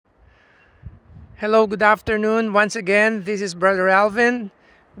Hello, good afternoon. Once again, this is Brother Alvin.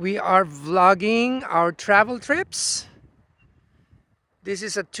 We are vlogging our travel trips. This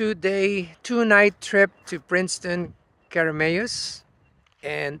is a two-night trip to Princeton, Carameus,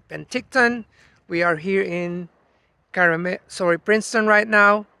 and Penticton. We are here in Princeton right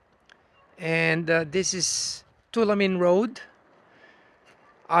now, and this is Tulameen Road.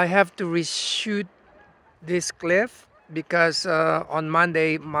 I have to reshoot this cliff because on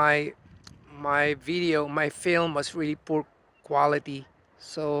Monday my film was really poor quality,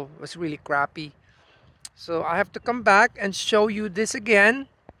 so it was really crappy. So I have to come back and show you this again.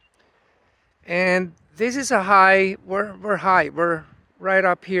 And this is a high, we're high, we're right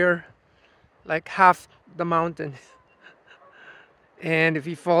up here, like half the mountain. And if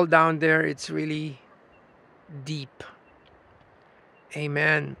you fall down there, it's really deep.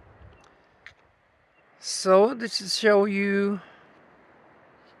 Amen. So this is show you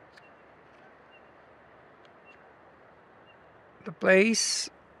the place.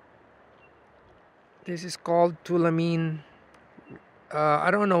 This is called Tulameen.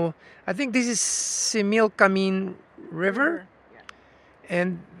 I don't know. I think this is Similkameen River. Yeah.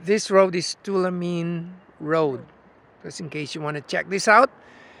 And this road is Tulameen Road. Just in case you want to check this out.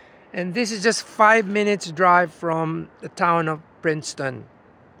 And this is just 5 minutes drive from the town of Princeton.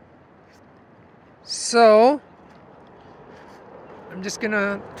 So I'm just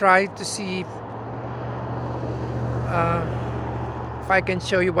gonna try to see if I can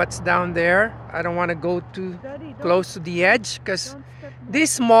show you what's down there. I don't want to go too close to the edge because these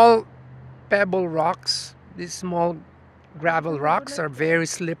small pebble rocks, these small gravel rocks are very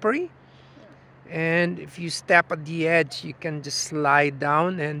slippery. And if you step at the edge, you can just slide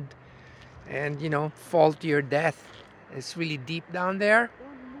down and you know, fall to your death. It's really deep down there.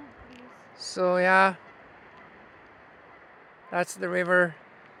 So yeah, that's the river.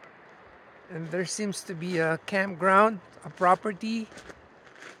 And there seems to be a campground, a property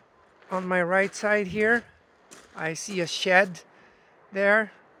on my right side here. I see a shed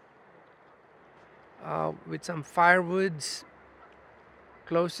there with some firewoods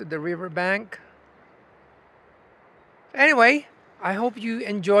close to the riverbank. Anyway, I hope you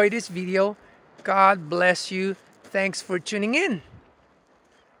enjoy this video. God bless you. Thanks for tuning in.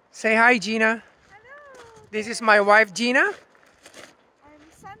 Say hi, Gina. Hello. This is my wife, Gina. I'm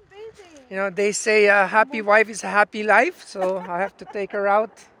sunbathing. You know, they say a happy wife is a happy life, so I have to take her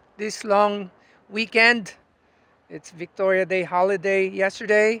out this long weekend. It's Victoria Day holiday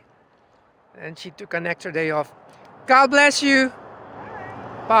yesterday, and she took an extra day off. God bless you.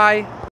 Bye. Bye.